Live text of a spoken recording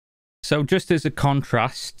So just as a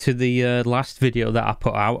contrast to the last video that I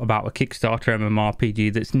put out about a Kickstarter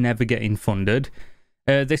mmorpg that's never getting funded,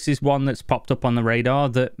 this is one that's popped up on the radar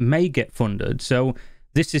that may get funded. So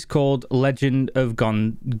this is called Legend of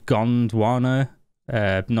Gondwana.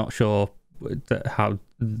 Not sure how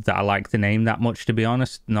that I like the name that much, to be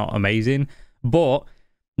honest. Not amazing. But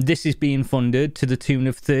this is being funded to the tune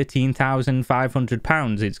of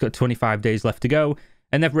 £13,500. It's got 25 days left to go,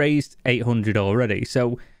 and they've raised 800 already.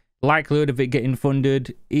 So likelihood of it getting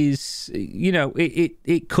funded is, you know,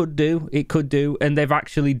 it could do, and they've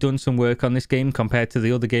actually done some work on this game compared to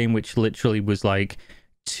the other game, which literally was like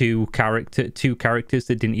two characters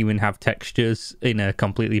that didn't even have textures in a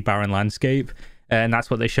completely barren landscape, and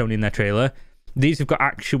that's what they've shown in their trailer. These have got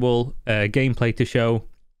actual gameplay to show.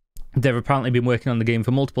 They've apparently been working on the game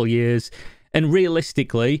for multiple years, and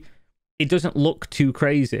realistically, it doesn't look too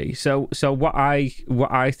crazy. So what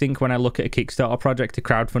I think when I look at a Kickstarter project, a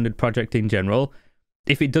crowdfunded project in general,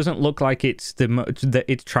 if it doesn't look like it's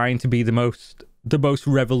it's trying to be the most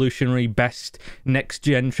revolutionary, best next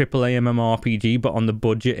gen AAA mmorpg, but on the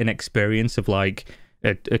budget and experience of like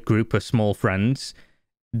a group of small friends,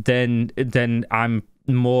 then I'm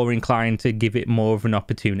more inclined to give it more of an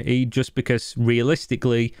opportunity, just because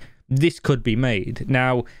realistically this could be made.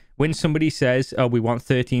 Now, when somebody says, oh, we want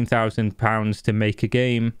 £13,000 to make a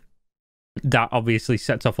game, that obviously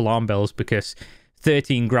sets off alarm bells, because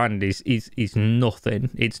 13 grand is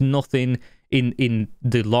nothing. It's nothing in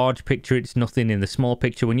the large picture. It's nothing in the small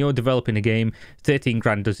picture. When you're developing a game, 13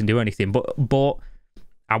 grand doesn't do anything. But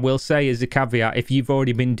I will say, as a caveat, if you've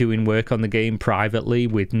already been doing work on the game privately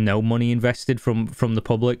with no money invested from the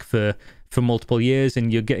public for multiple years,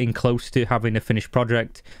 and you're getting close to having a finished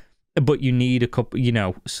project, but you need a couple, you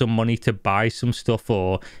know, some money to buy some stuff,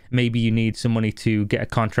 or maybe you need some money to get a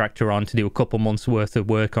contractor on to do a couple months worth of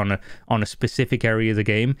work on a specific area of the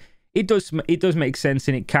game, it does make sense,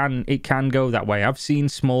 and it can go that way. I've seen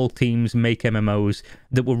small teams make MMOs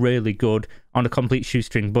that were really good on a complete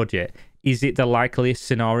shoestring budget. Is it the likeliest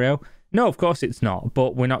scenario? No, of course it's not,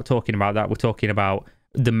 but we're not talking about that. We're talking about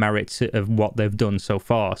the merits of what they've done so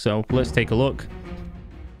far. So let's take a look.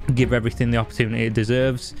 Give everything the opportunity it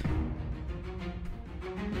deserves.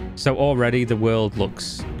 So already the world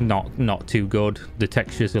looks not too good. The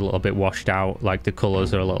texture's a little bit washed out, like the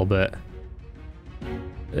colors are a little bit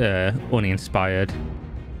uninspired.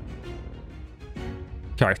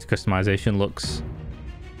 Character customization looks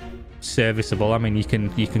serviceable. I mean, you can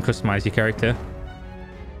customize your character.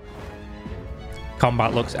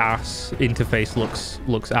 Combat looks ass. Interface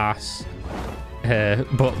looks ass.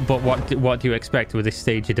 But what do you expect with this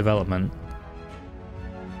stage of development?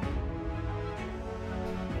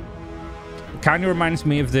 Kind of reminds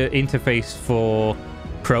me of the interface for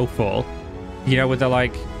Crowfall, you know, with the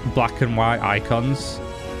like black and white icons.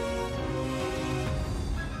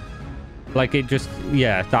 Like, it just,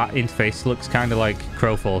 yeah, that interface looks kind of like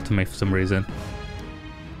Crowfall to me for some reason.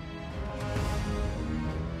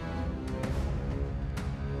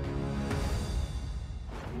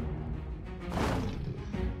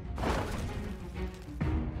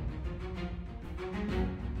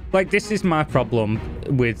 Like, this is my problem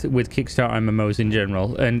with Kickstarter MMOs in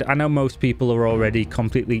general, and I know most people are already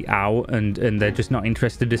completely out and they're just not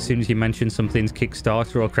interested as soon as you mention something's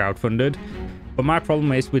Kickstarter or crowdfunded. But my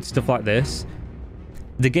problem is with stuff like this,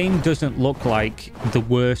 the game doesn't look like the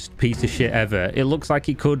worst piece of shit ever. It looks like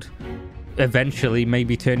it could eventually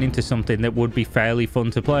maybe turn into something that would be fairly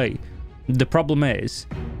fun to play. The problem is,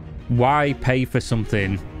 why pay for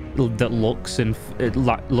something that looks and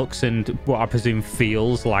what I presume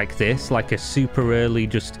feels like this, like a super early,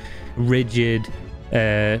 just rigid,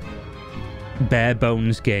 bare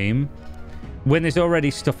bones game, when there's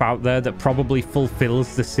already stuff out there that probably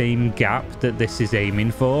fulfills the same gap that this is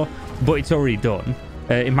aiming for, but it's already done.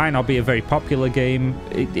 It might not be a very popular game.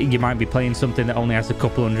 You might be playing something that only has a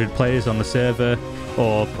couple hundred players on the server,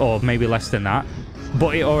 or maybe less than that,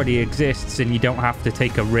 but it already exists and you don't have to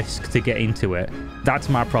take a risk to get into it. That's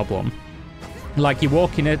my problem. Like, you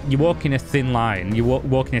walk in a thin line, you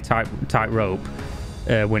walk in a tight rope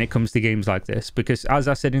when it comes to games like this, because as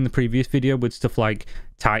I said in the previous video, with stuff like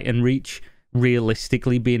Titan Reach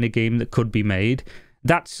realistically being a game that could be made,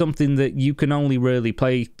 that's something that you can only really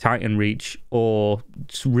play Titan Reach or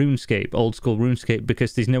RuneScape, old school RuneScape,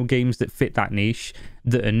 because there's no games that fit that niche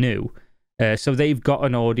that are new. So they've got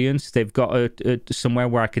an audience, they've got somewhere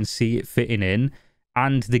where I can see it fitting in,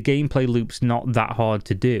 and the gameplay loop's not that hard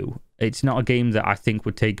to do. It's not a game that I think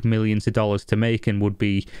would take millions of dollars to make and would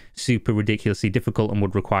be super ridiculously difficult and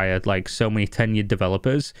would require like so many tenured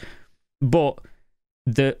developers. But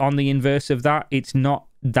on the inverse of that, it's not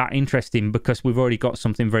that interesting because we've already got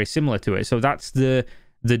something very similar to it. So that's the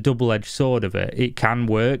double-edged sword of it. It can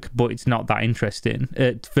work, but it's not that interesting.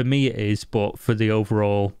 For me it is, but for the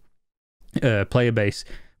overall player base,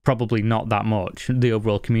 probably not that much. The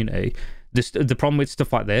overall community. The problem with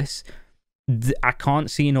stuff like this, I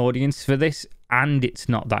can't see an audience for this, and it's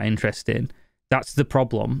not that interesting. That's the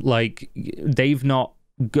problem. Like, they've not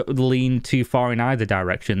leaned too far in either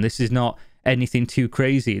direction. This is not anything too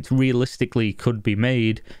crazy. It realistically could be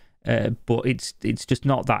made, but it's just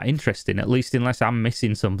not that interesting, at least unless I'm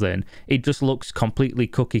missing something. It just looks completely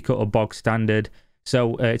cookie cutter, bog standard.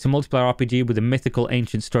 So it's a multiplayer RPG with a mythical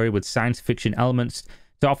ancient story with science fiction elements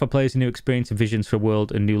to offer players a new experience and visions for a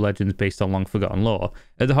world and new legends based on long forgotten lore.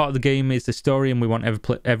 At the heart of the game is the story, and we want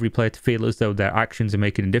every player to feel as though their actions are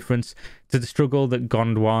making a difference to the struggle that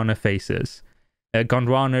Gondwana faces.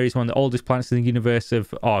 Gondwana is one of the oldest planets in the universe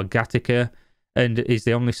of Argatica, and is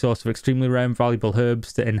the only source of extremely rare and valuable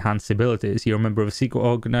herbs that enhance abilities. You're a member of a secret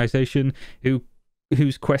organization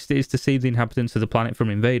whose quest it is to save the inhabitants of the planet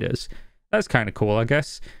from invaders. That's kind of cool, I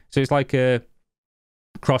guess. So it's like a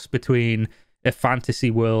cross between a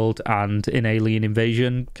fantasy world and an alien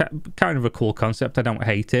invasion. Kind of a cool concept. I don't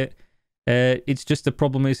hate it. It's just the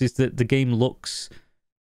problem is that the game looks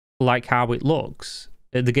like how it looks.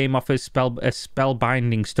 The game offers a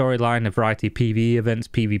spellbinding storyline, a variety of PvE events,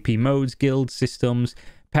 PvP modes, guild systems,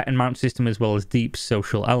 pet and mount system, as well as deep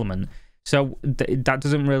social element. So that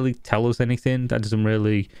doesn't really tell us anything. That doesn't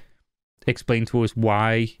really explain to us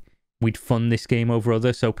why we'd fund this game over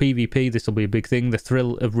other. So PvP, this will be a big thing. The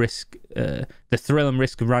thrill and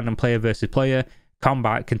risk of random player versus player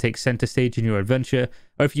combat can take center stage in your adventure.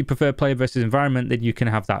 Or if you prefer player versus environment, then you can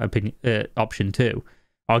have that option too.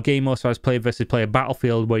 Our game also has player versus player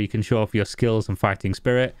battlefield where you can show off your skills and fighting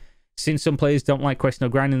spirit. Since some players don't like questing or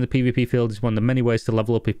grinding, the PvP field is one of the many ways to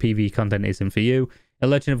level up if PvE content isn't for you. In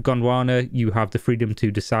Legend of Gondwana, you have the freedom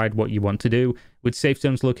to decide what you want to do. With safe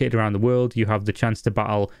zones located around the world, you have the chance to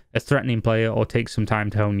battle a threatening player or take some time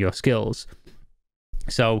to hone your skills.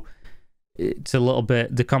 So it's a little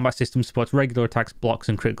bit, the combat system supports regular attacks, blocks,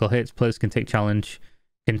 and critical hits. Players can take challenge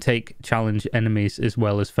enemies as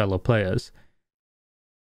well as fellow players.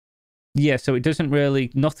 Yeah, so it doesn't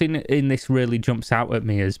really, nothing in this really jumps out at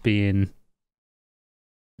me as being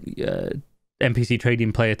NPC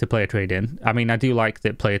trading, player-to-player trading. I mean, I do like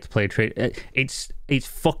that player-to-player trade. It's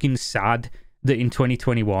fucking sad that in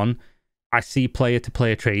 2021, I see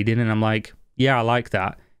player-to-player trading and I'm like, yeah, I like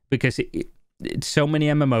that. Because so many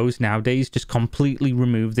MMOs nowadays just completely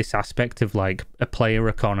remove this aspect of like a player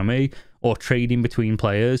economy or trading between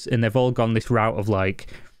players, and they've all gone this route of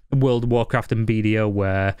like World of Warcraft and BDO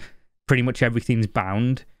where pretty much everything's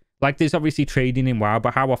bound. Like, there's obviously trading in WoW,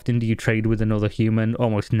 but how often do you trade with another human?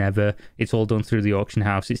 Almost never. It's all done through the auction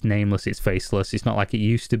house. It's nameless, it's faceless. It's not like it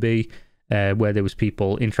used to be, where there was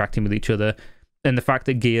people interacting with each other. And the fact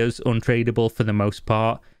that gear's untradeable for the most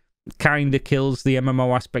part kind of kills the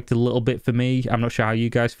MMO aspect a little bit for me. I'm not sure how you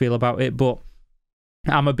guys feel about it, but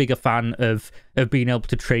I'm a bigger fan of being able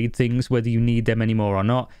to trade things, whether you need them anymore or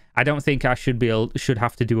not. I don't think I should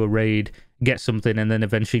have to do a raid, get something, and then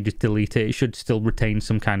eventually just delete it. It should still retain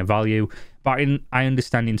some kind of value. But I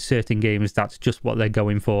understand in certain games that's just what they're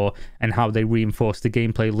going for and how they reinforce the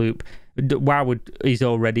gameplay loop. WoW is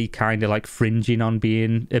already kind of like fringing on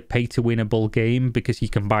being a pay-to-winnable game because you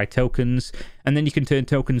can buy tokens and then you can turn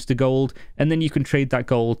tokens to gold and then you can trade that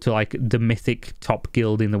gold to like the mythic top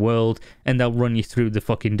guild in the world and they'll run you through the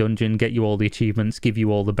fucking dungeon, get you all the achievements, give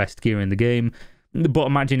you all the best gear in the game. But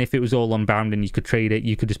imagine if it was all unbound and you could trade it,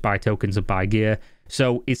 you could just buy tokens and buy gear.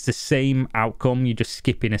 So it's the same outcome, you're just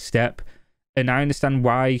skipping a step. And I understand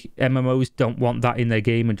why MMOs don't want that in their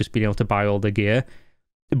game and just being able to buy all the gear.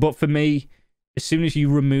 But for me, as soon as you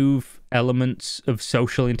remove elements of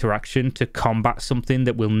social interaction to combat something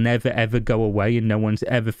that will never ever go away and no one's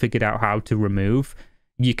ever figured out how to remove,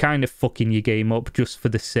 you're kind of fucking your game up just for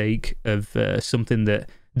the sake of something that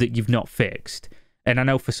you've not fixed. And I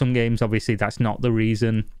know for some games, obviously, that's not the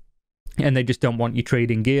reason, and they just don't want you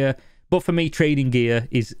trading gear. But for me, trading gear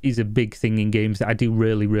is a big thing in games that I do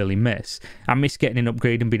really, really miss. I miss getting an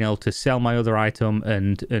upgrade and being able to sell my other item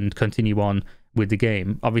and continue on with the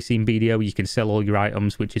game. Obviously, in BDO, you can sell all your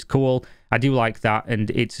items, which is cool. I do like that,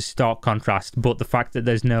 and it's a stark contrast. But the fact that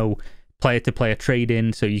there's no player-to-player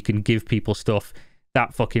trading, so you can give people stuff,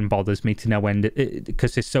 that fucking bothers me to no end,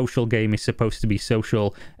 because a social game is supposed to be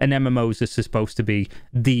social and MMOs are supposed to be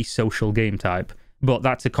the social game type. But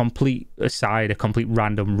that's a complete aside, a complete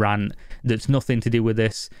random rant that's nothing to do with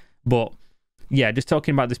this. But yeah, just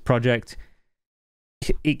talking about this project,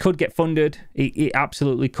 it could get funded. It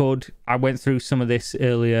absolutely could. I went through some of this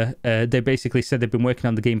earlier. They basically said they've been working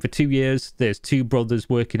on the game for 2 years. There's 2 brothers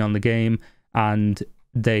working on the game, and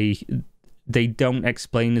they don't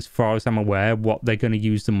explain, as far as I'm aware, what they're going to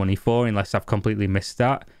use the money for, unless I've completely missed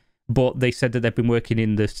that. But they said that they've been working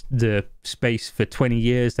in the space for 20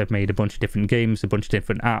 years. They've made a bunch of different games, a bunch of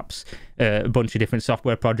different apps, a bunch of different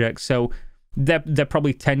software projects. So they're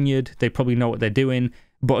probably tenured. They probably know what they're doing.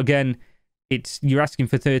 But again, you're asking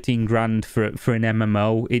for 13 grand for an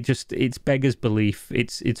MMO. It's beggars belief.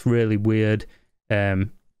 It's really weird. So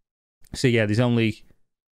yeah, there's only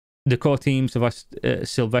the core team,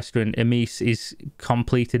 Sylvester and Emis, is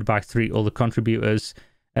completed by 3 other contributors,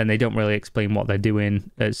 and they don't really explain what they're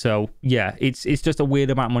doing. So yeah, it's just a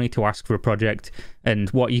weird amount of money to ask for a project, and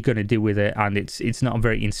what you're going to do with it, and it's not a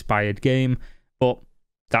very inspired game. But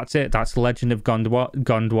that's it. That's Legend of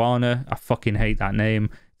Gondwana. I fucking hate that name.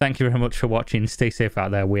 Thank you very much for watching. Stay safe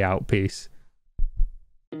out there. We out. Peace.